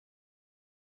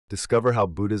Discover how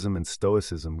Buddhism and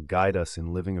Stoicism guide us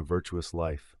in living a virtuous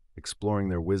life, exploring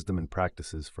their wisdom and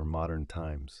practices for modern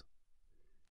times.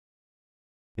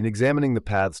 In examining the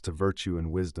paths to virtue and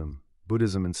wisdom,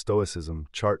 Buddhism and Stoicism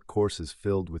chart courses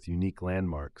filled with unique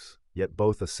landmarks, yet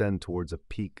both ascend towards a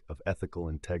peak of ethical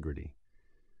integrity.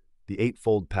 The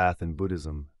Eightfold Path in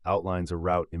Buddhism outlines a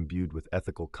route imbued with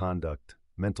ethical conduct,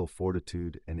 mental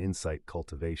fortitude, and insight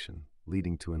cultivation,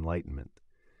 leading to enlightenment.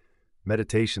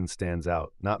 Meditation stands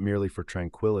out not merely for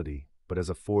tranquility, but as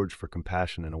a forge for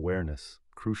compassion and awareness,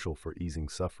 crucial for easing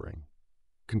suffering.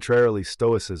 Contrarily,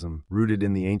 Stoicism, rooted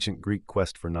in the ancient Greek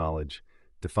quest for knowledge,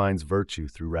 defines virtue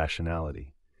through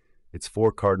rationality. Its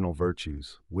four cardinal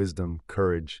virtues, wisdom,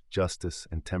 courage, justice,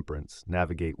 and temperance,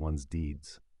 navigate one's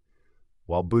deeds.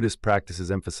 While Buddhist practices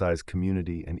emphasize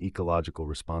community and ecological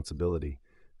responsibility,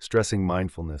 stressing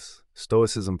mindfulness,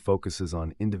 Stoicism focuses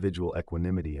on individual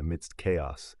equanimity amidst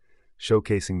chaos,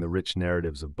 showcasing the rich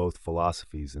narratives of both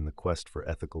philosophies in the quest for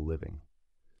ethical living.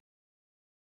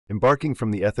 Embarking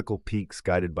from the ethical peaks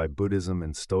guided by Buddhism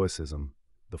and Stoicism,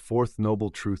 the fourth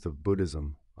noble truth of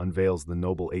Buddhism unveils the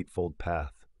Noble Eightfold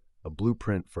Path, a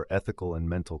blueprint for ethical and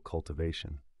mental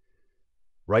cultivation.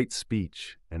 Right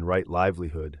speech and right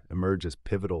livelihood emerge as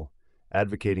pivotal,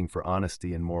 advocating for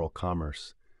honesty and moral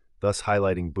commerce, thus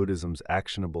highlighting Buddhism's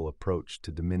actionable approach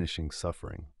to diminishing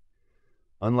suffering.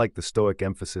 Unlike the Stoic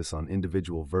emphasis on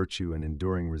individual virtue and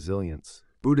enduring resilience,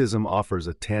 Buddhism offers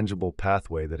a tangible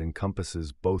pathway that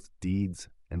encompasses both deeds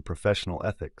and professional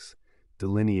ethics,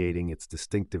 delineating its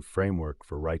distinctive framework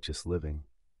for righteous living.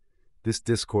 This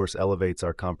discourse elevates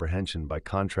our comprehension by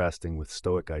contrasting with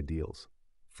Stoic ideals.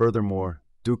 Furthermore,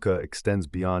 dukkha extends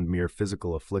beyond mere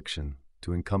physical affliction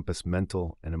to encompass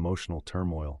mental and emotional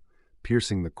turmoil,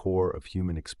 piercing the core of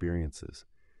human experiences.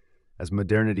 As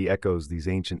modernity echoes these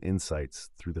ancient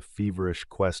insights through the feverish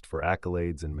quest for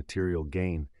accolades and material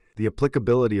gain, the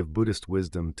applicability of Buddhist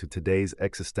wisdom to today's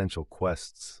existential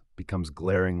quests becomes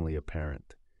glaringly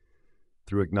apparent.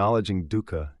 Through acknowledging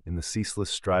dukkha in the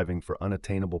ceaseless striving for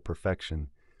unattainable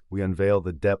perfection, we unveil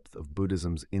the depth of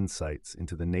Buddhism's insights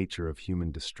into the nature of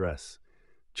human distress,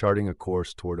 charting a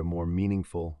course toward a more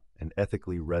meaningful and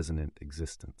ethically resonant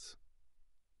existence.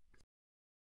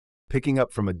 Picking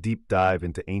up from a deep dive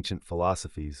into ancient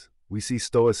philosophies, we see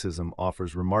Stoicism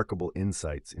offers remarkable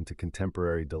insights into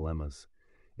contemporary dilemmas.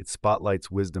 It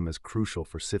spotlights wisdom as crucial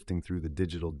for sifting through the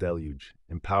digital deluge,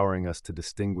 empowering us to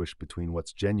distinguish between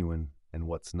what's genuine and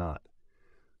what's not.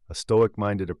 A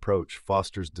Stoic-minded approach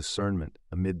fosters discernment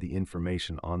amid the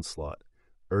information onslaught,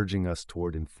 urging us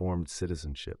toward informed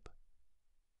citizenship.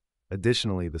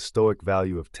 Additionally, the Stoic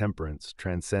value of temperance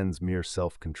transcends mere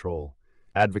self-control,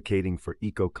 advocating for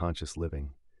eco-conscious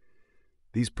living.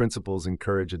 These principles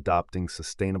encourage adopting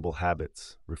sustainable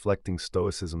habits, reflecting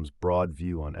Stoicism's broad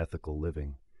view on ethical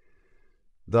living.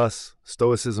 Thus,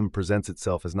 Stoicism presents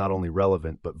itself as not only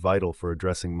relevant but vital for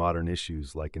addressing modern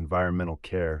issues like environmental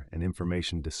care and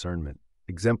information discernment,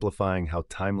 exemplifying how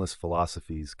timeless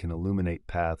philosophies can illuminate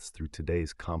paths through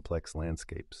today's complex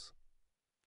landscapes.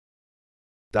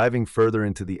 Diving further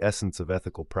into the essence of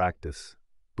ethical practice,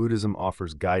 Buddhism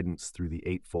offers guidance through the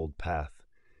Eightfold Path,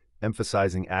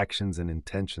 emphasizing actions and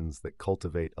intentions that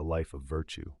cultivate a life of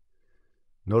virtue.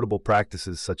 Notable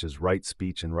practices such as right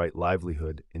speech and right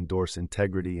livelihood endorse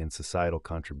integrity and societal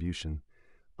contribution,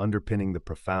 underpinning the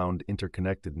profound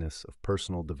interconnectedness of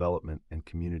personal development and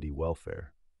community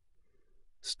welfare.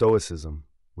 Stoicism,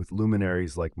 with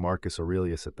luminaries like Marcus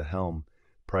Aurelius at the helm,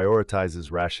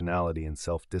 prioritizes rationality and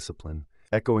self-discipline,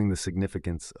 echoing the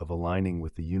significance of aligning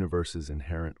with the universe's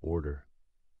inherent order.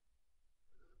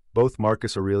 Both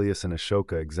Marcus Aurelius and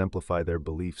Ashoka exemplify their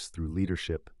beliefs through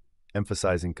leadership,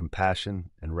 emphasizing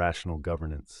compassion and rational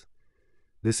governance.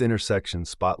 This intersection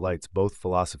spotlights both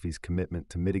philosophies' commitment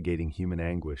to mitigating human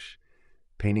anguish,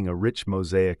 painting a rich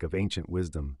mosaic of ancient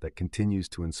wisdom that continues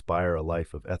to inspire a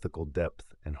life of ethical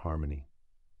depth and harmony.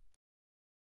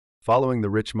 Following the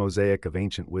rich mosaic of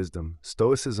ancient wisdom,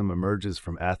 Stoicism emerges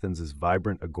from Athens'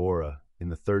 vibrant agora in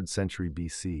the 3rd century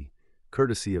BC,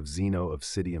 courtesy of Zeno of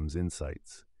Citium's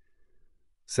insights.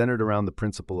 Centered around the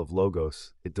principle of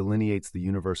logos, it delineates the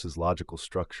universe's logical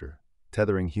structure,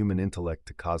 tethering human intellect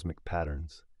to cosmic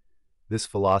patterns. This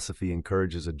philosophy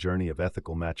encourages a journey of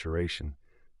ethical maturation,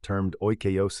 termed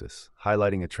oikeiosis,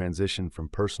 highlighting a transition from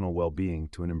personal well-being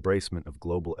to an embracement of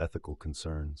global ethical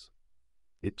concerns.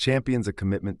 It champions a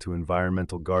commitment to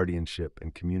environmental guardianship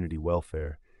and community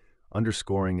welfare,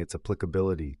 underscoring its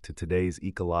applicability to today's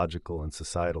ecological and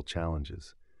societal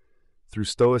challenges. Through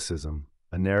Stoicism,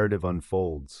 a narrative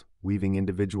unfolds, weaving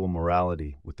individual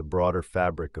morality with the broader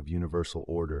fabric of universal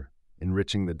order,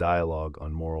 enriching the dialogue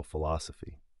on moral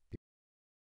philosophy.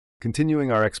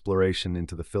 Continuing our exploration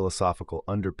into the philosophical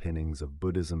underpinnings of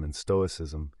Buddhism and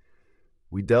Stoicism,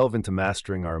 we delve into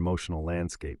mastering our emotional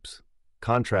landscapes,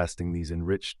 contrasting these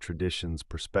enriched traditions'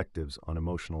 perspectives on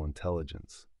emotional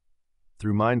intelligence.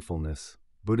 Through mindfulness,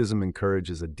 Buddhism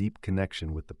encourages a deep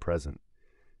connection with the present,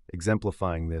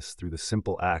 exemplifying this through the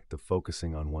simple act of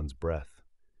focusing on one's breath.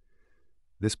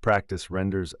 This practice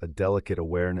renders a delicate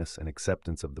awareness and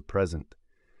acceptance of the present,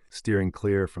 steering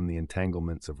clear from the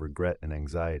entanglements of regret and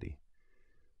anxiety.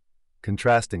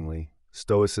 Contrastingly,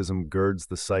 Stoicism girds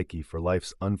the psyche for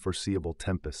life's unforeseeable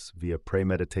tempests via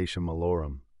premeditatio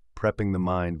malorum, prepping the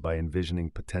mind by envisioning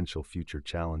potential future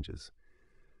challenges.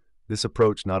 This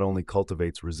approach not only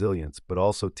cultivates resilience but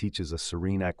also teaches a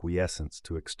serene acquiescence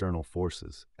to external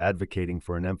forces, advocating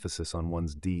for an emphasis on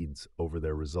one's deeds over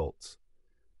their results.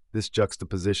 This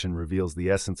juxtaposition reveals the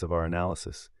essence of our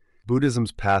analysis.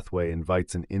 Buddhism's pathway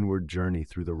invites an inward journey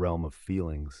through the realm of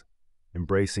feelings,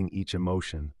 embracing each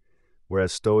emotion,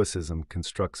 whereas Stoicism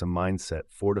constructs a mindset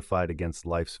fortified against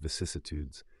life's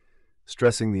vicissitudes,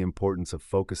 stressing the importance of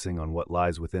focusing on what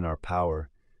lies within our power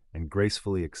and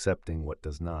gracefully accepting what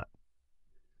does not.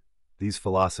 These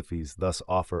philosophies thus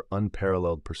offer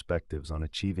unparalleled perspectives on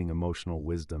achieving emotional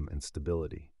wisdom and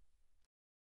stability.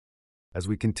 As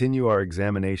we continue our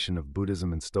examination of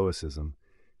Buddhism and Stoicism,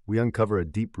 we uncover a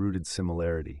deep-rooted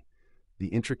similarity, the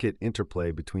intricate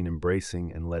interplay between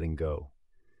embracing and letting go.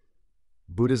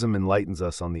 Buddhism enlightens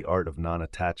us on the art of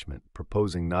non-attachment,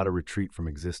 proposing not a retreat from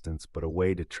existence, but a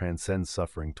way to transcend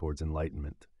suffering towards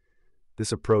enlightenment.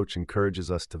 This approach encourages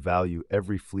us to value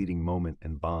every fleeting moment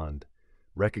and bond,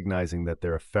 recognizing that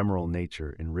their ephemeral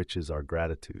nature enriches our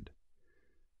gratitude.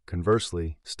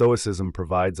 Conversely, Stoicism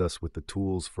provides us with the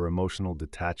tools for emotional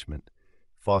detachment,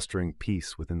 fostering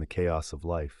peace within the chaos of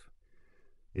life.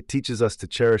 It teaches us to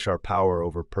cherish our power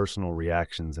over personal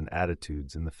reactions and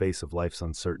attitudes in the face of life's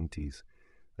uncertainties,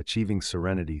 achieving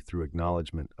serenity through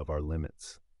acknowledgement of our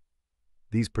limits.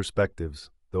 These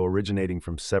perspectives, though originating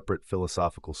from separate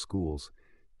philosophical schools,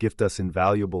 gift us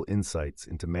invaluable insights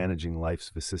into managing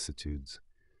life's vicissitudes.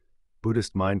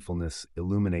 Buddhist mindfulness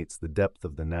illuminates the depth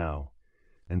of the now,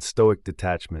 and Stoic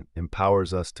detachment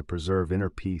empowers us to preserve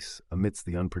inner peace amidst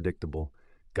the unpredictable,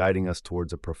 guiding us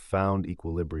towards a profound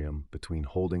equilibrium between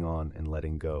holding on and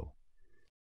letting go.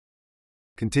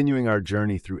 Continuing our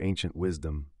journey through ancient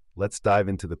wisdom, let's dive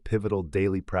into the pivotal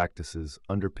daily practices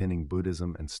underpinning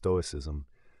Buddhism and Stoicism,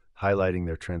 highlighting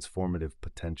their transformative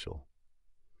potential.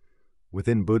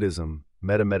 Within Buddhism,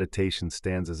 metta meditation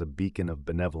stands as a beacon of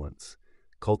benevolence,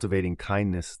 cultivating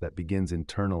kindness that begins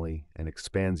internally and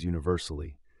expands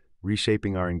universally,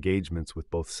 reshaping our engagements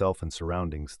with both self and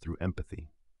surroundings through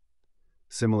empathy.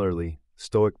 Similarly,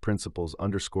 Stoic principles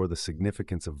underscore the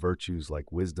significance of virtues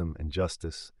like wisdom and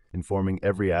justice, informing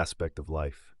every aspect of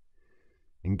life.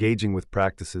 Engaging with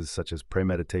practices such as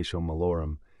premeditatio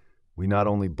malorum, we not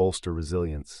only bolster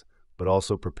resilience, but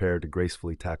also prepare to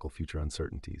gracefully tackle future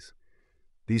uncertainties.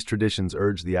 These traditions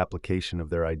urge the application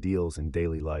of their ideals in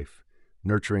daily life,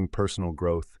 nurturing personal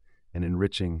growth and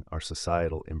enriching our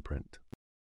societal imprint.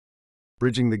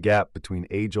 Bridging the gap between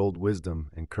age-old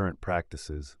wisdom and current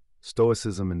practices,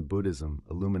 Stoicism and Buddhism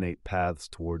illuminate paths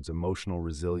towards emotional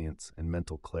resilience and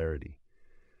mental clarity.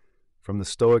 From the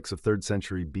Stoics of 3rd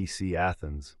century BC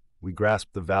Athens, we grasp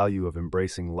the value of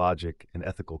embracing logic and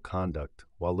ethical conduct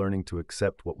while learning to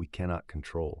accept what we cannot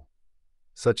control.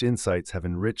 Such insights have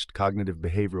enriched cognitive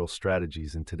behavioral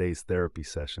strategies in today's therapy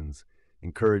sessions,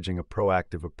 encouraging a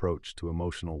proactive approach to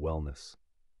emotional wellness.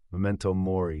 Memento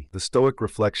mori, the Stoic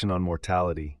reflection on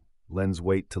mortality, lends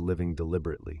weight to living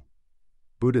deliberately.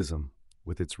 Buddhism,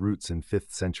 with its roots in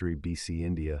 5th century BC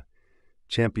India,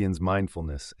 champions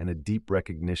mindfulness and a deep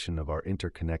recognition of our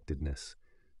interconnectedness,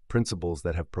 principles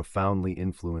that have profoundly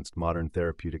influenced modern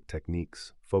therapeutic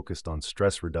techniques focused on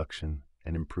stress reduction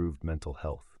and improved mental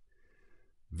health.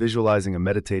 Visualizing a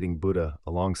meditating Buddha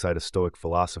alongside a Stoic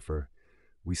philosopher,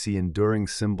 we see enduring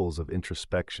symbols of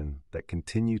introspection that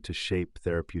continue to shape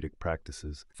therapeutic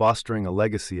practices, fostering a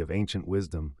legacy of ancient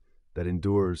wisdom that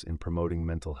endures in promoting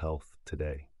mental health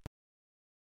today.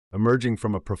 Emerging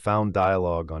from a profound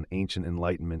dialogue on ancient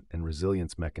enlightenment and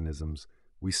resilience mechanisms,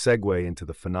 we segue into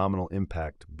the phenomenal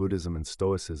impact Buddhism and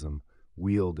Stoicism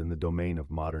wield in the domain of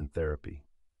modern therapy.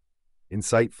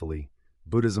 Insightfully,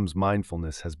 Buddhism's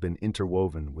mindfulness has been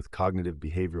interwoven with cognitive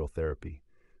behavioral therapy,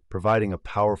 providing a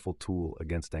powerful tool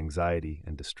against anxiety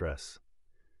and distress.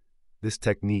 This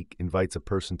technique invites a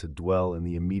person to dwell in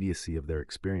the immediacy of their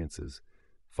experiences,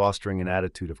 fostering an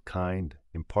attitude of kind,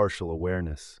 impartial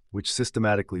awareness, which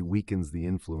systematically weakens the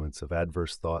influence of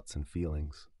adverse thoughts and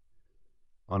feelings.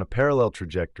 On a parallel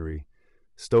trajectory,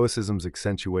 Stoicism's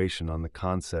accentuation on the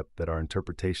concept that our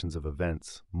interpretations of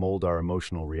events mold our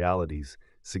emotional realities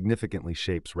significantly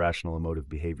shapes rational emotive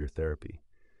behavior therapy.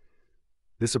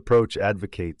 This approach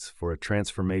advocates for a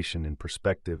transformation in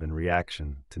perspective and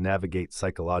reaction to navigate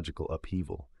psychological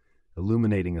upheaval,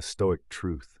 illuminating a Stoic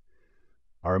truth.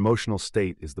 Our emotional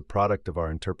state is the product of our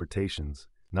interpretations,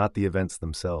 not the events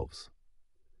themselves.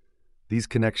 These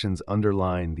connections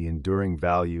underline the enduring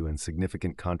value and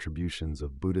significant contributions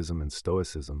of Buddhism and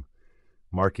Stoicism,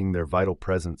 marking their vital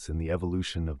presence in the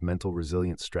evolution of mental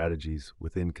resilience strategies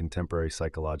within contemporary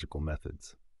psychological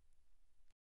methods.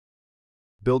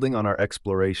 Building on our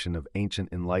exploration of ancient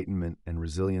enlightenment and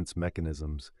resilience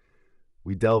mechanisms,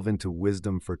 we delve into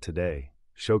wisdom for today,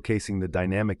 showcasing the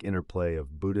dynamic interplay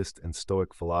of Buddhist and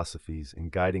Stoic philosophies in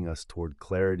guiding us toward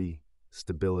clarity,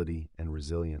 stability, and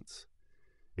resilience.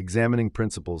 Examining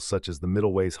principles such as the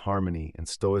middle way's harmony and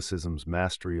Stoicism's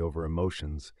mastery over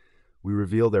emotions, we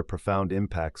reveal their profound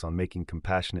impacts on making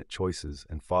compassionate choices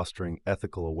and fostering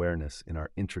ethical awareness in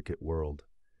our intricate world.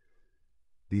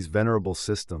 These venerable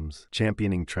systems,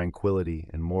 championing tranquility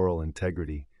and moral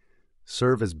integrity,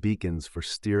 serve as beacons for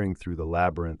steering through the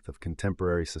labyrinth of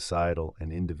contemporary societal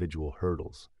and individual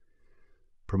hurdles.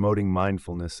 Promoting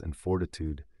mindfulness and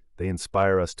fortitude, they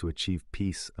inspire us to achieve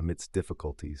peace amidst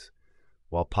difficulties,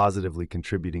 while positively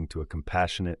contributing to a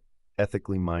compassionate,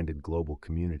 ethically minded global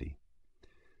community.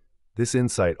 This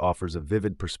insight offers a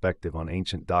vivid perspective on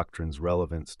ancient doctrines'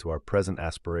 relevance to our present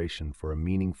aspiration for a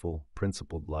meaningful,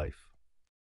 principled life.